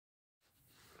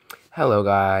Hello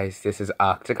guys, this is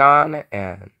Octo-gon,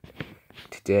 and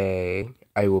today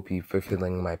I will be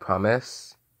fulfilling my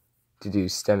promise to do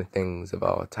STEM things of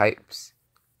all types,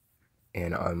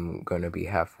 and I'm gonna be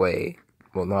halfway,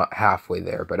 well not halfway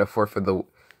there, but actually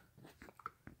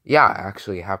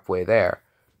halfway there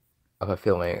of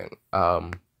fulfilling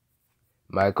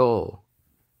my goals.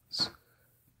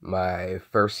 My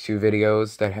first two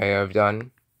videos that I have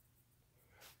done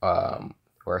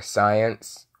were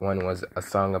science. One was a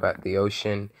song about the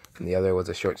ocean, and the other was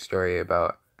a short story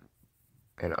about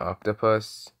an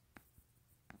octopus.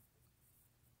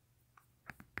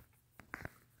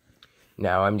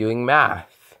 Now I'm doing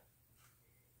math.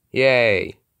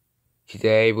 Yay!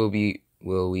 Today we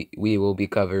will be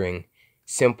covering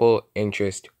simple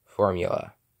interest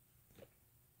formula.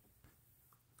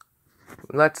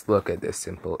 Let's look at this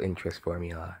simple interest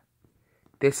formula.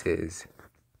 This is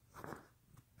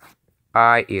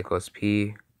I equals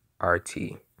P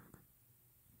RT.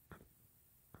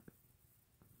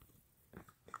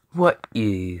 What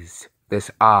is this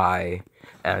I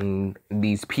and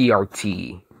these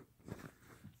PRT?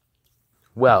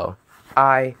 Well,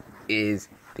 I is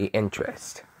the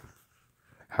interest.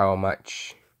 How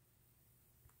much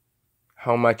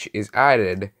is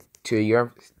added to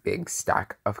your big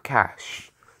stack of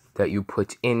cash that you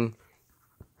put in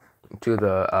to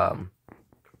the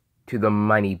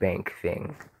money bank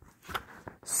thing?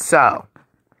 So,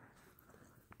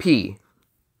 P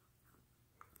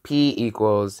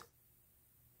equals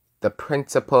the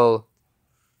principal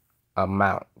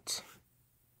amount.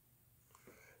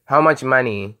 How much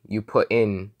money you put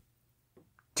in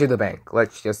to the bank.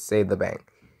 Let's just say the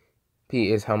bank.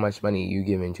 P is how much money you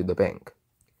give into the bank.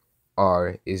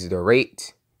 R is the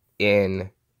rate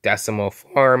in decimal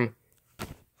form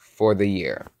for the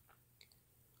year.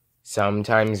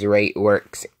 Sometimes rate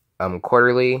works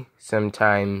quarterly,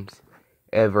 sometimes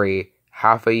every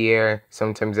half a year,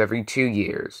 sometimes every 2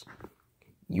 years.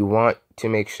 You want to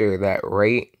make sure that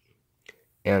rate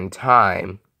and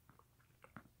time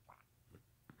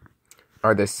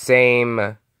are the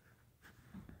same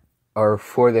or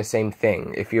for the same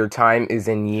thing. If your time is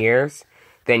in years,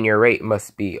 then your rate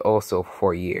must be also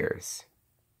for years.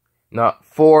 Not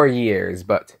 4 years,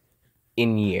 but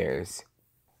in years.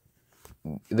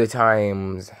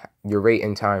 Your rate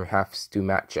and time has to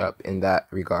match up in that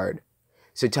regard.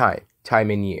 So time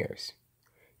in years.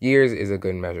 Years is a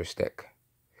good measure stick.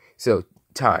 So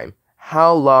time,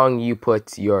 how long you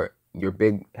let your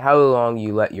big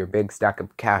stack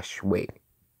of cash wait.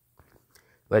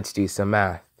 Let's do some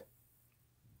math.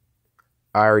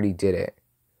 I already did it.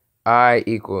 I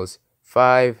equals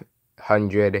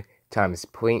 500 times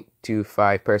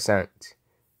 0.25%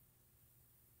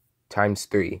 times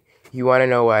 3. You want to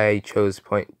know why I chose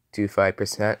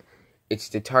 0.25%? It's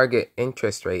the target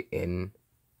interest rate in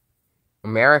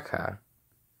America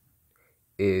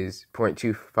is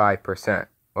 0.25%.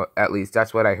 Or at least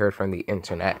that's what I heard from the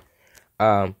internet.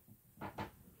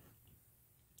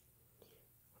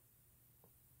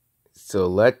 So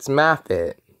let's math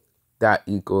it. That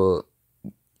equal,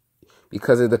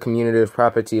 because of the commutative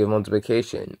property of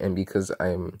multiplication, and because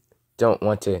I don't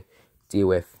want to deal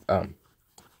with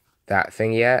that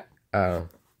thing yet,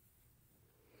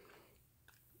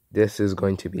 this is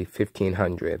going to be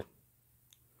 1,500.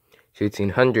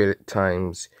 1,500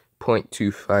 times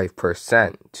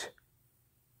 0.25%.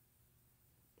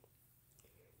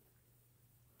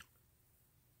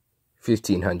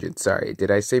 1,500, sorry,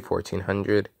 did I say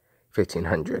 1,400?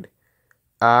 1,500.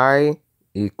 I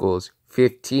equals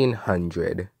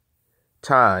 1,500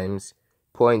 times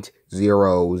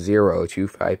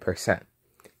 0.0025%.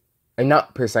 And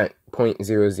not percent,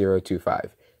 0.0025.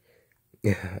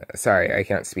 Sorry, I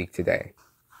can't speak today.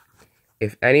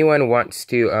 If anyone wants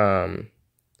to,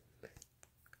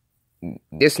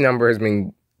 this number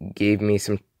gave me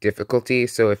some difficulty,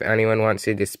 so if anyone wants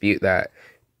to dispute that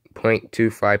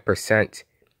 0.25%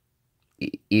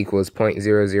 equals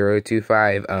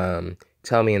 0.0025,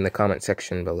 tell me in the comment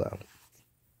section below.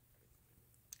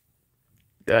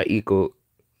 I equals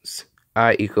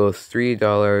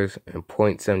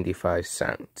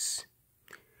 $3.75.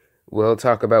 We'll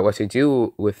talk about what to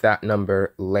do with that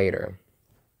number later.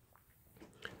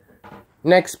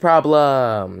 Next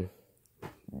problem.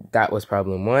 That was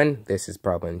problem 1. This is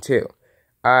problem 2.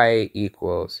 I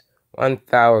equals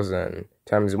 1,000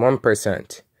 times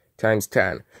 1% times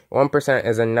 10. 1%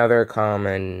 is another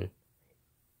common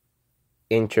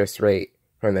interest rate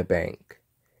from the bank.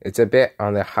 It's a bit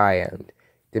on the high end.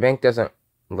 The bank doesn't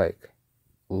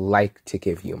like to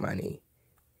give you money.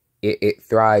 It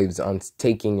thrives on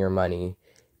taking your money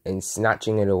and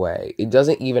snatching it away. It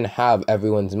doesn't even have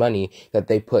everyone's money that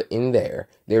they put in there.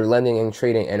 They're lending and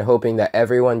trading and hoping that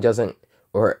everyone doesn't,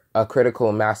 or a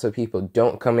critical mass of people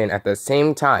don't come in at the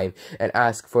same time and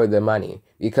ask for the money,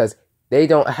 because they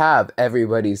don't have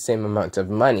everybody's same amount of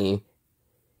money.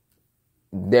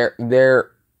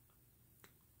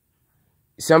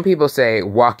 Some people say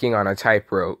walking on a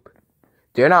tightrope.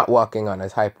 They're not walking on a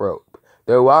tightrope.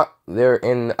 They're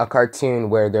in a cartoon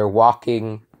where they're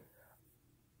walking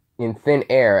in thin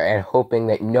air and hoping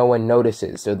that no one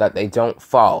notices so that they don't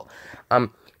fall.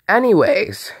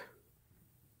 Anyways,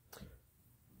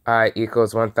 I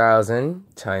equals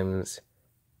 1,000 times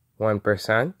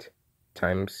 1%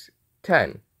 times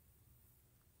 10.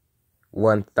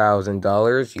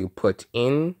 $1,000 you put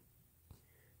in.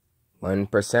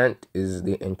 1% is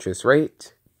the interest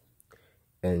rate.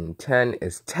 And 10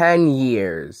 is 10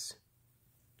 years.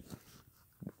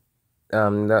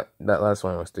 That last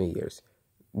one was 3 years.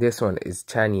 This one is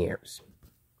 10 years.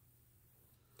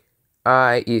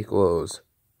 I equals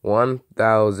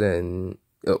 1,000.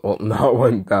 Well, not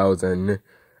 1,000.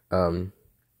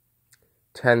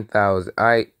 10,000.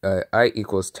 I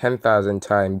equals 10,000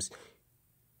 times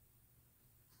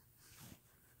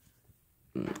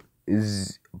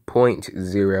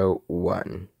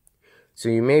 0.01. So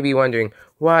you may be wondering,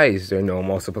 why is there no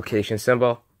multiplication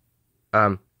symbol?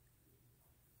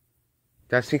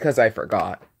 That's because I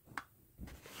forgot.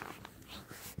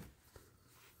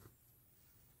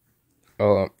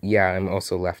 Oh, yeah, I'm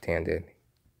also left-handed.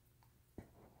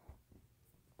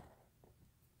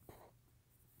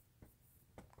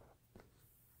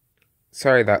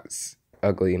 Sorry, that's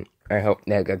ugly. I hope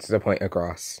that gets the point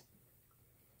across.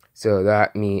 So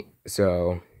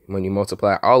when you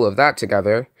multiply all of that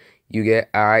together, you get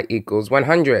I equals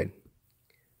 100.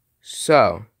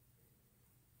 So,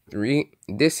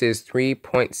 this is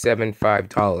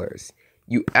 $3.75.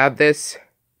 You add this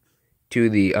to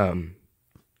the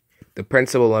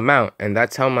principal amount, and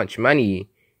that's how much money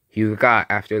you got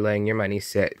after letting your money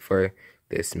sit for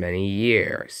this many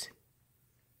years.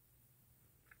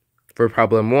 For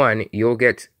problem 1, you'll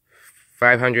get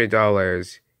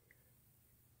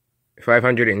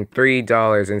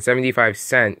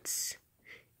 $503.75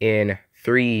 in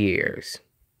 3 years.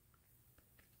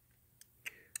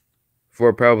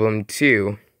 For problem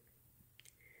 2,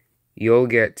 you'll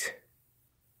get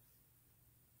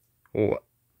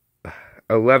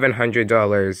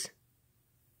 $1,100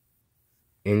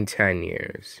 in 10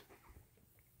 years.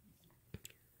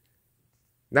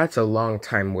 That's a long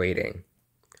time waiting.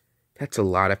 That's a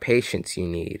lot of patience you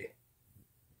need.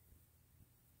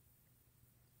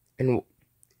 And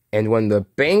when the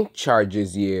bank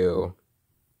charges you,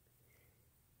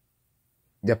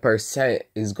 the percent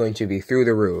is going to be through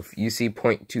the roof. You see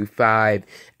 0.25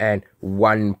 and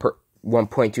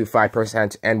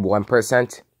 1.25% and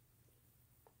 1%.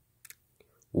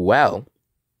 Well,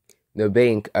 the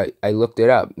bank, I looked it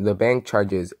up. The bank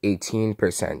charges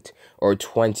 18% or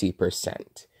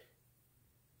 20%.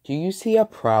 Do you see a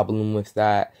problem with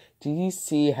that? Do you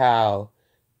see how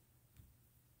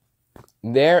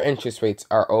their interest rates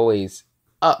are always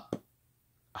up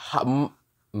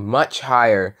much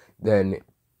higher than,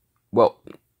 well,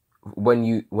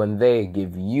 when they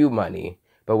give you money,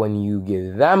 but when you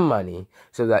give them money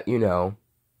so that,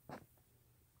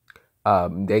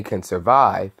 they can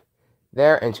survive,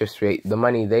 their interest rate, the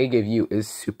money they give you, is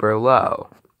super low.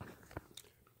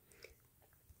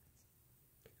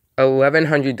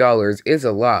 $1,100 is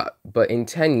a lot, but in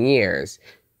 10 years,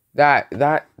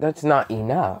 that's not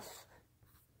enough.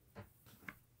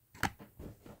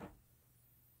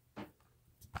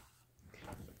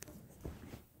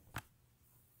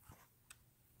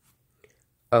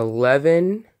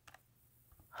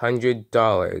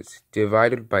 $1,100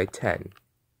 divided by 10.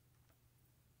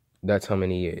 That's how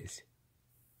many years?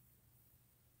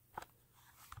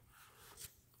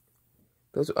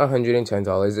 Those are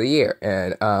 $110 a year.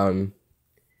 And,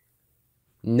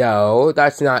 no,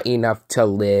 that's not enough to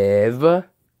live.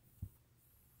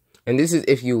 And this is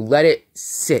if you let it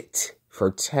sit for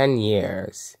 10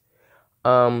 years.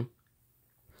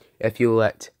 If you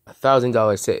let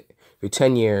 $1,000 sit for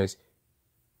 10 years,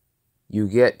 you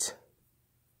get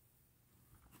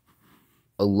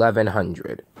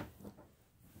 $1,100.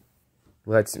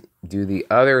 Let's do the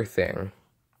other thing.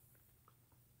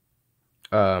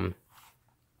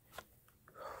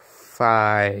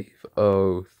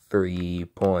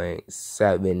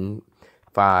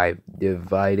 503.75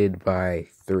 divided by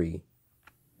 3.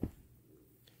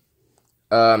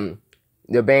 The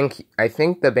bank, I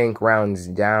think the bank rounds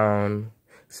down,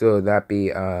 so that'd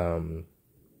be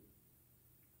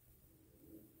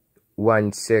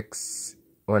 1/6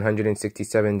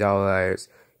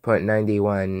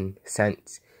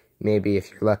 $167.91. Maybe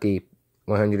if you're lucky,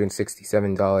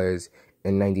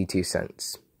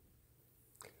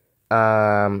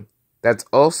 $167.92. That's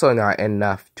also not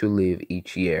enough to live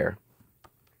each year.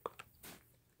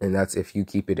 And that's if you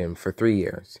keep it in for 3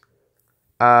 years.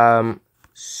 Oh,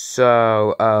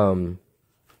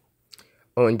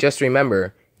 and just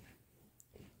remember,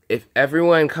 if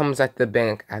everyone comes at the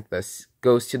bank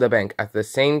goes to the bank at the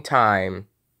same time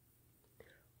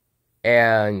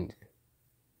and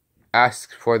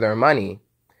asks for their money,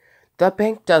 the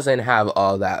bank doesn't have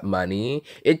all that money.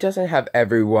 It doesn't have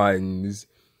everyone's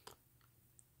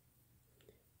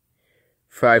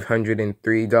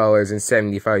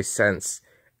 $503.75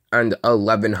 and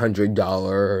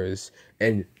 $1,100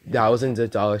 and thousands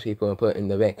of dollars people put in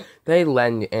the bank. They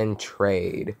lend and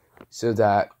trade so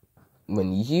that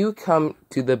when you come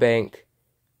to the bank,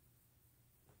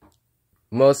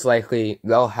 most likely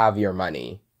they'll have your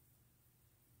money.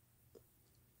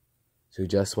 So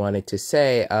just wanted to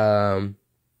say,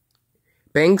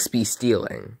 banks be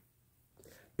stealing.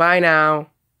 Bye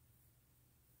now.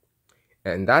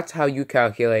 And that's how you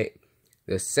calculate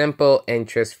the simple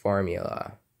interest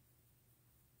formula.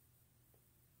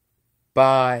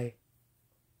 By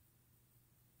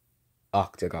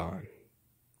Octo-gon.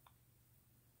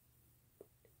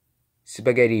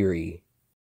 Spaghetti-ree.